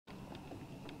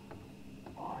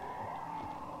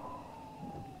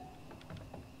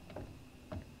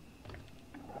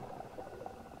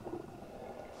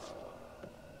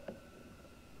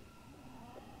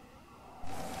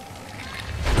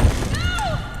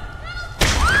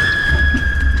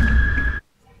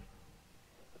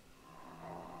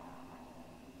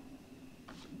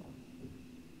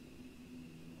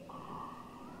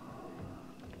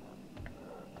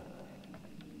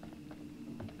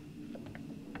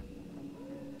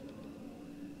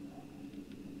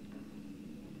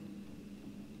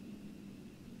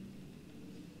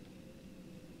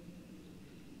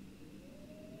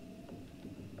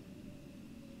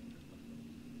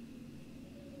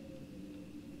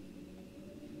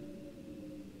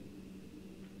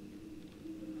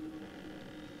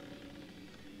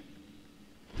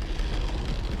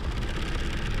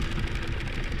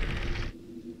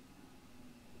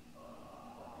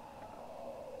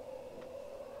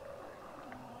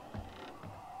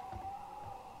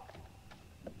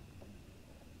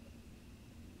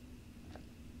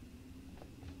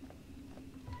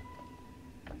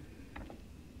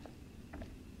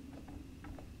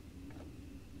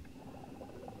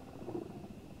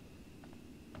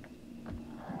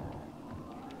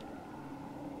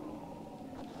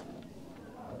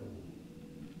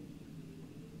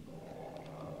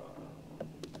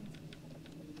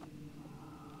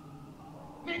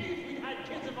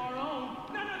our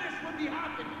own, none of this would be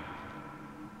happening.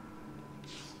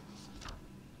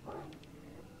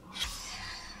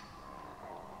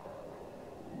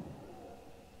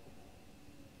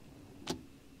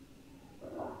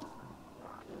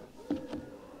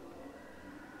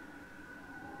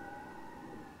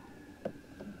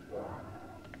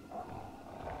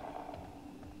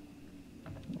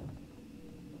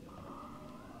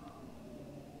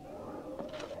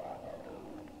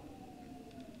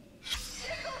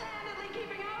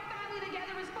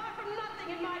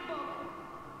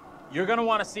 You're gonna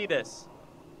want to see this.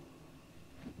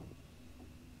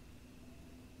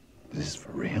 This is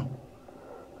for real?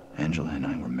 Angela and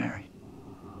I were married.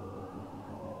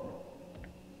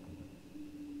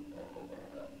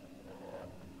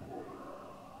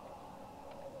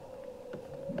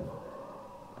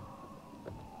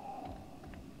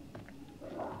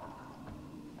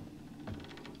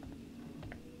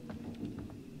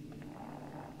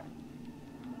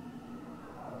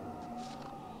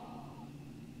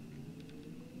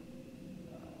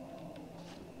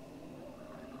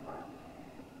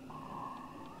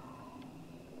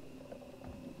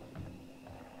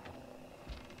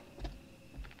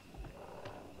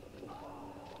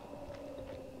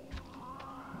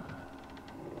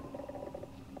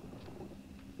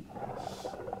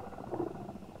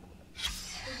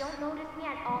 They don't notice me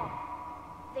at all.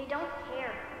 They don't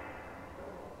care.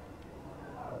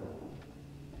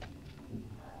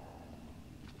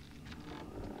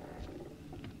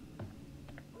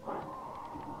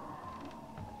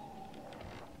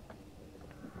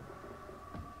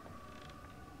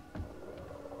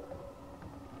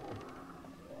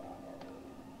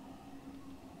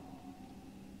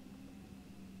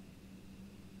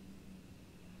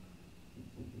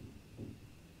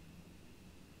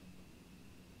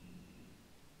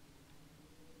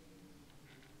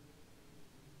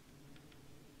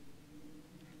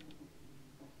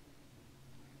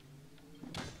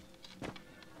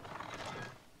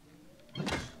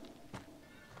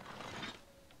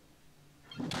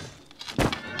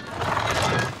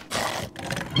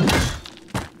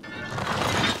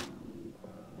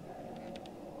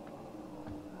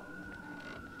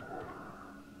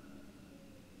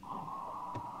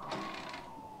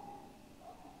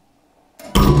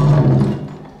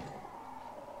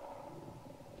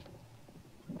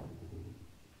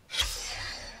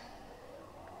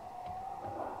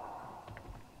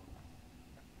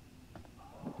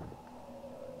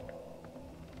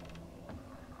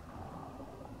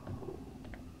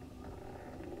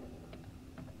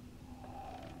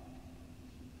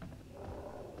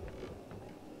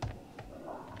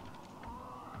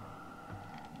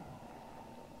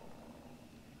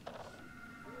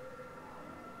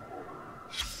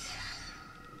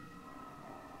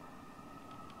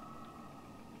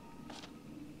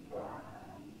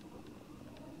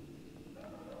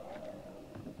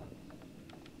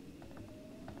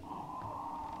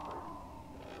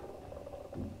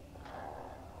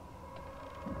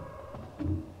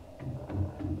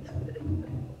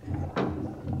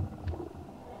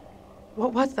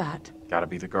 What was that? Gotta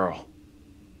be the girl.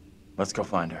 Let's go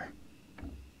find her.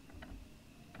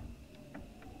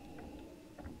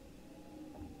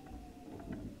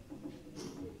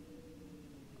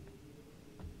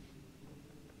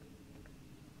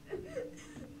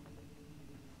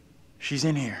 She's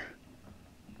in here.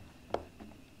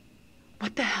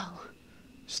 What the hell?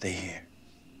 Stay here.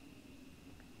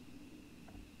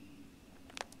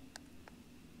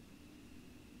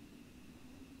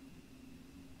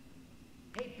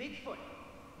 Hey, Bigfoot,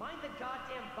 mind the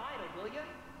goddamn vital, will ya?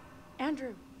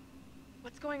 Andrew,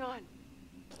 what's going on?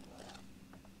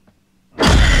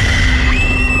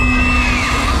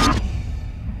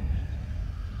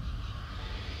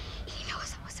 He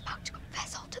knows I was about to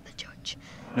confess all to the judge.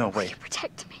 No, Will wait. you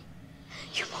protect me?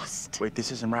 You must. Wait,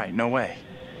 this isn't right. No way.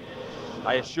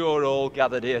 I assure all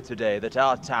gathered here today that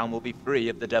our town will be free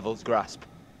of the devil's grasp.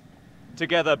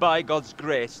 Together, by God's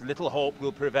grace, little hope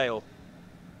will prevail.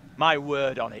 My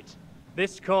word on it.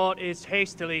 This court is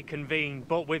hastily convened,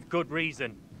 but with good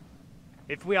reason.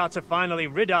 If we are to finally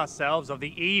rid ourselves of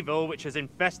the evil which has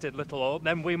infested Little Hope,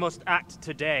 then we must act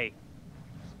today.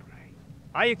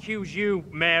 I accuse you,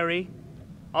 Mary,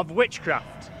 of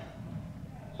witchcraft.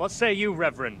 What say you,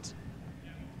 Reverend?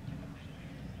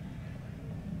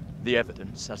 The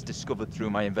evidence, as discovered through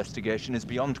my investigation, is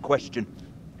beyond question.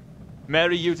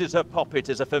 Mary uses her puppet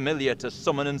as a familiar to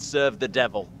summon and serve the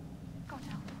devil.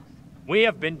 We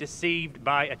have been deceived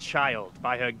by a child,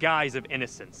 by her guise of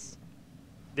innocence.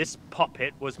 This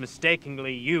puppet was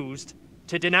mistakenly used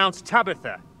to denounce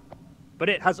Tabitha, but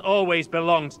it has always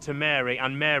belonged to Mary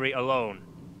and Mary alone.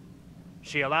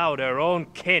 She allowed her own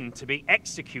kin to be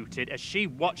executed as she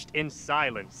watched in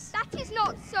silence. That is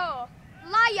not so.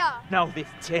 Liar! Now this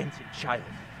tainted child,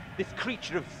 this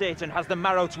creature of Satan has the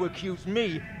marrow to accuse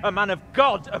me, a man of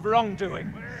God, of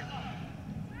wrongdoing.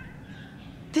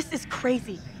 This is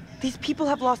crazy. These people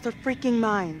have lost their freaking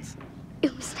minds.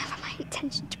 It was never my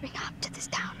intention to bring harm to this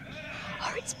town,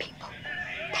 or its people.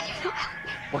 Can you not help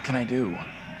me? What can I do?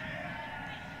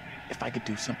 If I could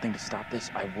do something to stop this,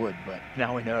 I would, but...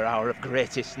 Now in her hour of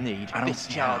greatest need, I don't this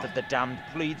see child how. of the damned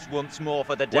pleads once more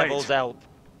for the devil's help.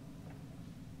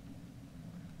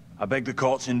 I beg the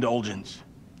court's indulgence.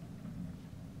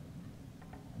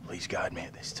 Please guide me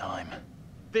at this time.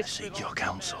 I seek your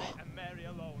counsel. And Mary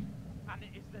alone, and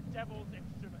it is the devil's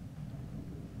instrument.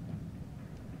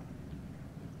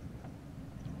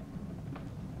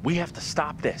 We have to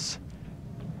stop this.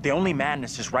 The only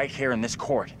madness is right here in this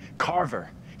court.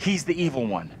 Carver, he's the evil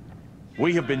one.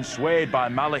 We have been swayed by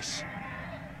malice.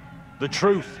 The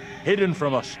truth hidden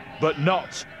from us, but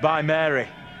not by Mary.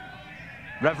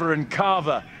 Reverend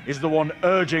Carver is the one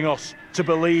urging us to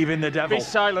believe in the devil. Be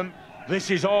silent. This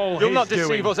is all You'll his not deceive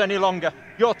doing. us any longer.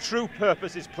 Your true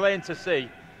purpose is plain to see.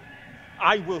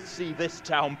 I will see this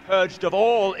town purged of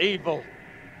all evil.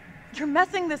 You're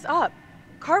messing this up.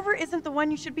 Carver isn't the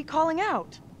one you should be calling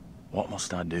out. What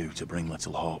must I do to bring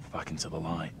Little Hope back into the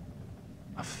light?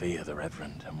 I fear the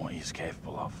Reverend and what he is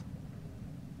capable of.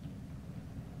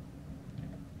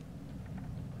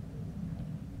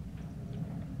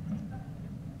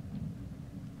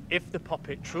 If the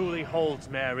puppet truly holds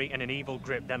Mary in an evil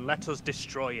grip, then let us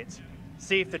destroy it.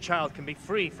 See if the child can be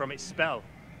free from its spell.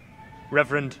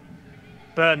 Reverend,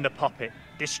 burn the puppet.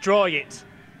 Destroy it.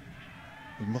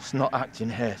 We must not act in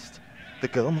haste. The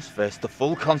girl must face the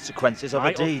full consequences of My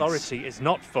her deeds. authority is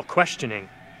not for questioning.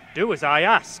 Do as I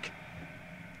ask.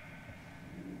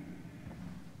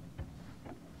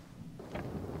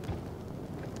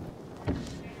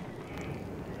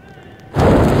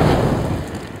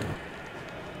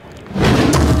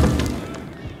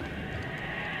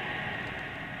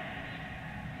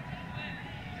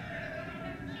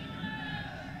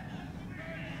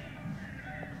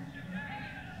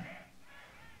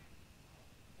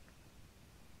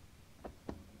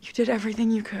 You did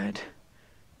everything you could.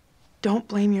 Don't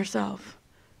blame yourself.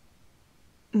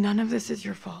 None of this is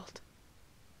your fault.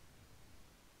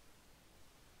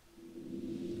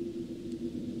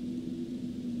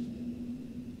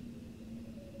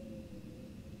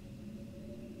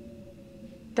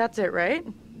 That's it, right?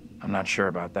 I'm not sure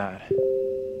about that.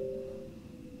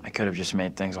 I could have just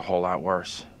made things a whole lot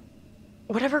worse.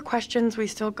 Whatever questions we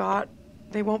still got,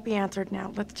 they won't be answered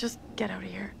now. Let's just get out of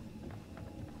here.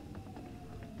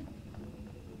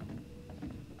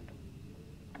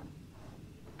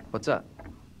 What's up?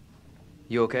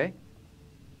 You okay?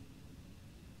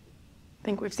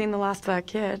 Think we've seen the last of that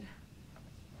kid.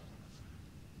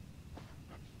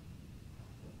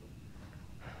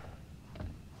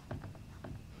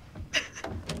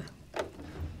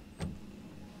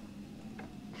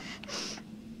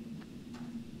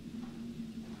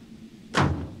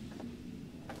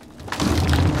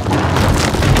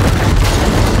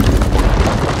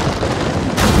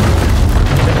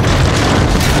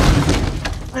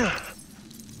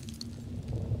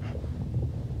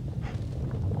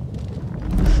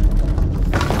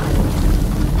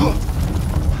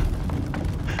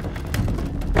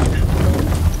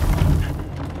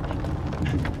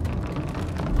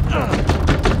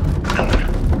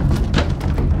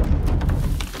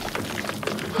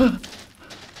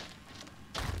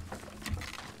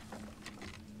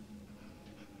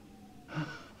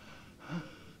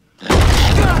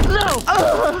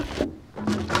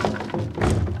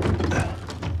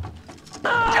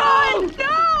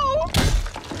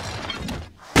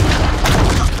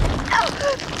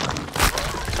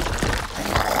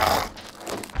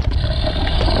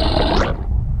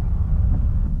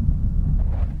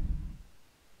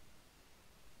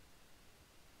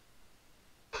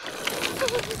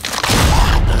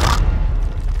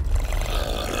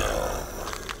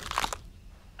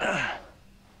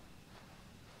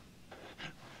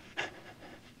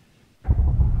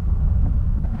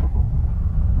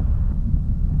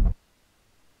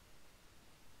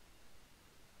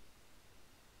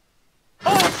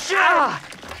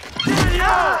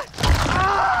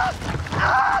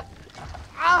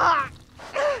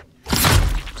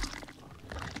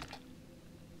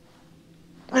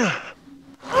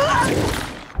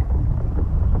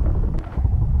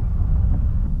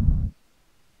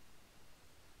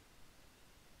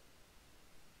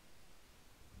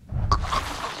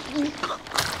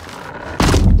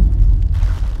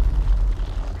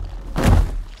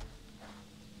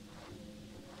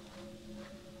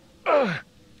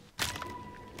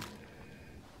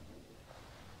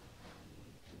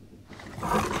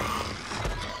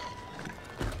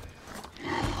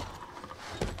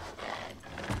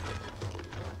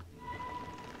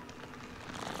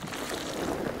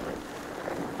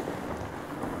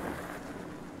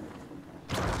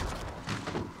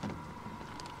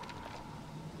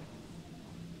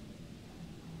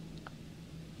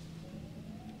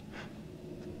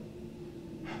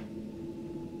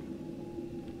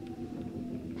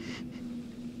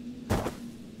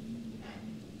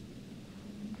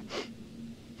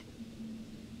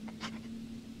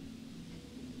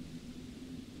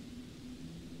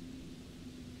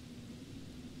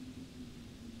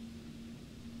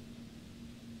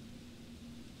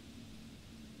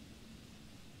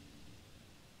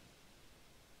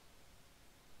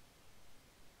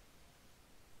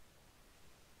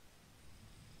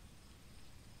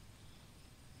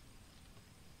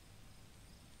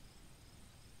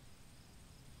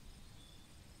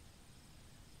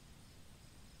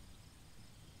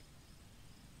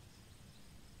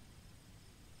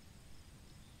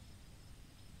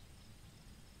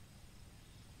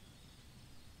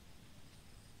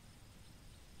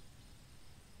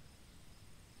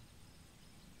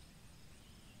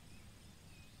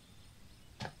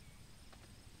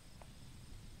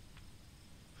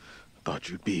 Thought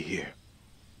you'd be here.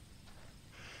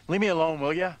 Leave me alone,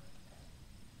 will ya?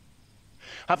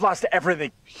 I've lost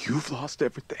everything. You've lost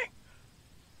everything?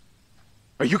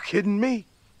 Are you kidding me?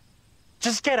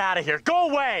 Just get out of here.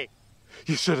 Go away!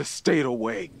 You should have stayed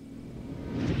away.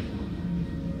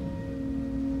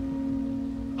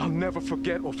 I'll never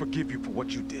forget or forgive you for what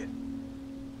you did.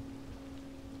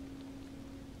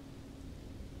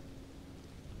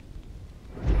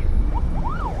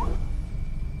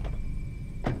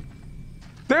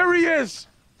 There he is!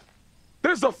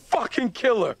 There's the fucking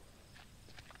killer!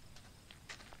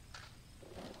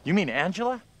 You mean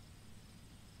Angela?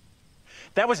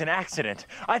 That was an accident.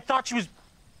 I thought she was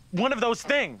one of those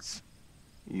things.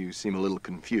 You seem a little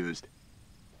confused.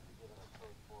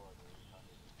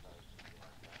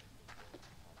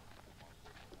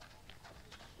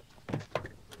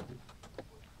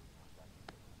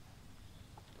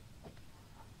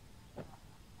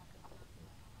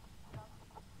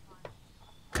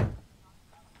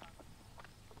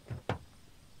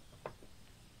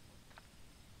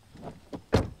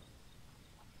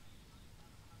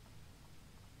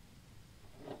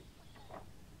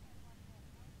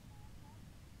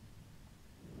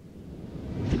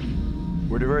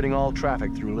 We're diverting all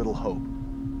traffic through Little Hope.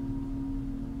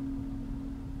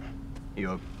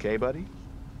 You okay, buddy?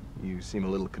 You seem a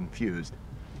little confused.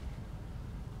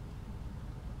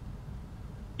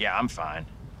 Yeah, I'm fine.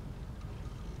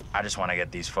 I just want to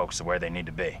get these folks to where they need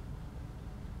to be.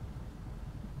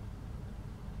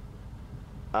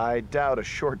 I doubt a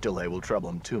short delay will trouble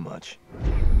them too much.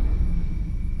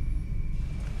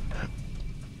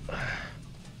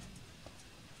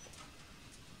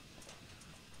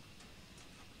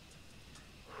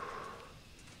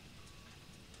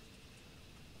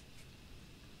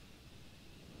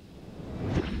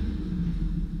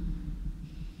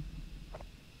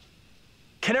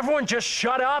 Can everyone just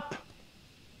shut up?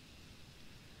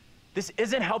 This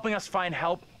isn't helping us find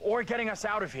help or getting us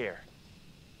out of here.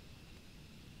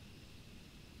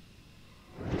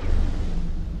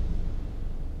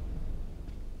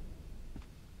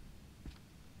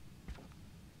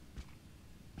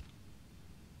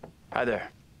 Hi there.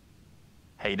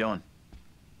 How you doing?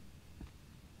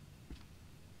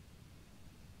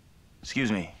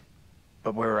 Excuse me,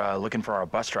 but we're looking for our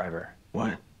bus driver.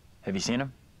 What? Have you seen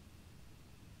him?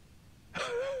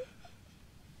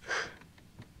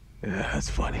 Yeah, that's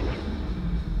funny.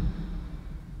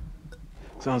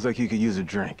 Sounds like you could use a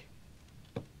drink.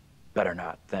 Better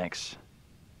not, thanks.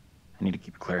 I need to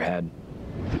keep a clear head.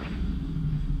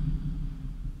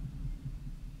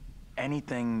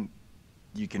 Anything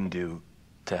you can do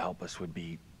to help us would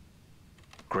be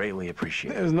greatly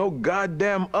appreciated. There's no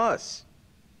goddamn us.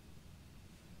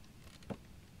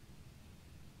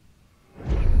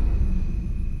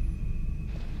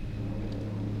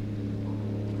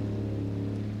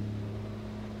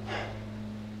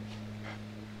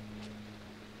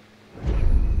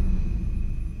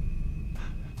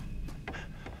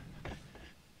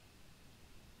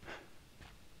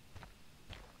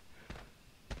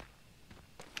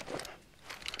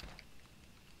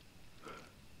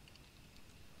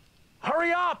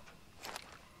 Hurry up!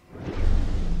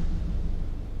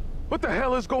 What the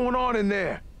hell is going on in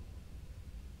there?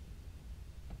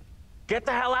 Get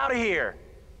the hell out of here!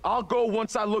 I'll go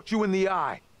once I look you in the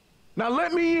eye. Now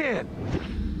let me in!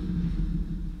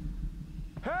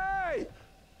 Hey!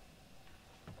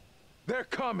 They're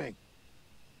coming.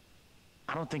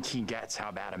 I don't think he gets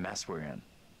how bad a mess we're in.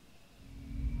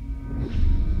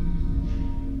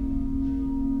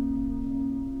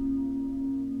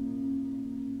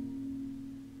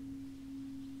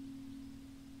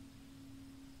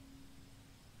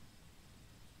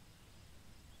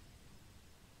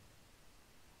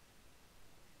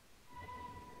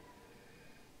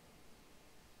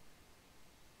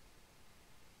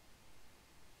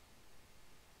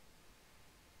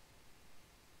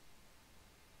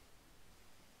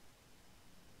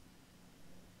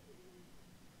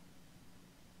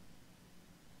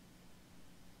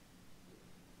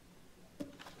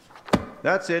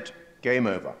 That's it. Game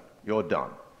over. You're done.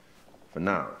 For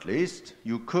now, at least.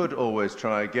 You could always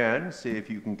try again, see if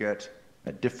you can get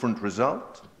a different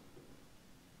result.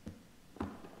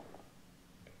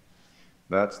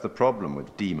 That's the problem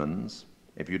with demons.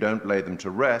 If you don't lay them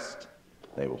to rest,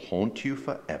 they will haunt you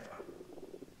forever.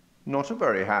 Not a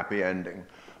very happy ending.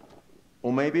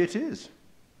 Or maybe it is.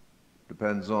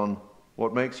 Depends on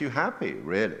what makes you happy,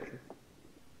 really.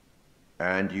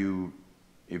 And you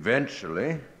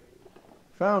eventually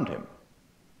found him.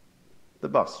 The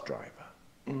bus driver.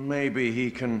 Maybe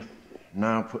he can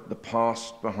now put the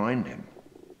past behind him.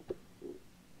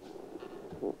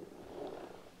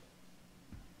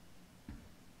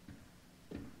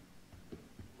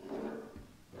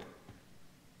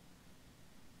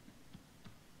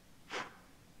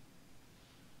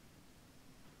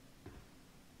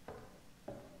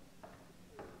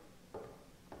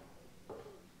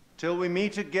 Till we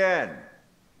meet again.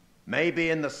 Maybe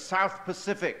in the South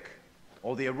Pacific,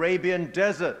 or the Arabian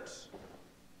Desert,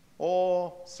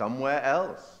 or somewhere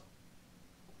else.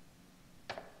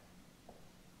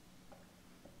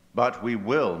 But we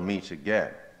will meet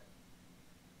again.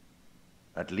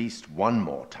 At least one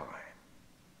more time.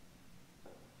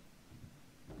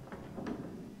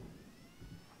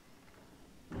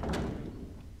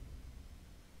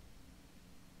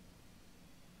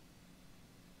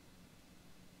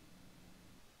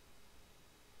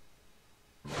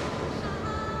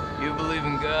 You believe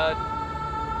in God?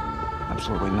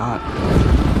 Absolutely not.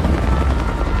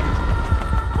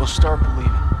 We'll start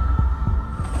believing.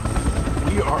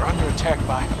 We are under attack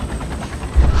by...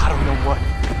 I don't know what.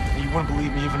 You wouldn't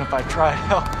believe me even if I tried.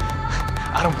 Hell,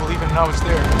 I don't believe it and I was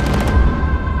there.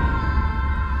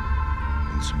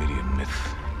 In Sumerian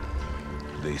myth,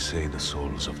 they say the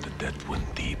souls of the dead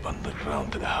went deep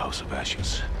underground to the House of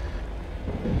Ashes,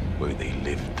 where they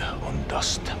lived on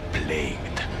dust,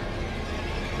 plagued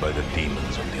by the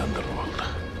demons of the underworld.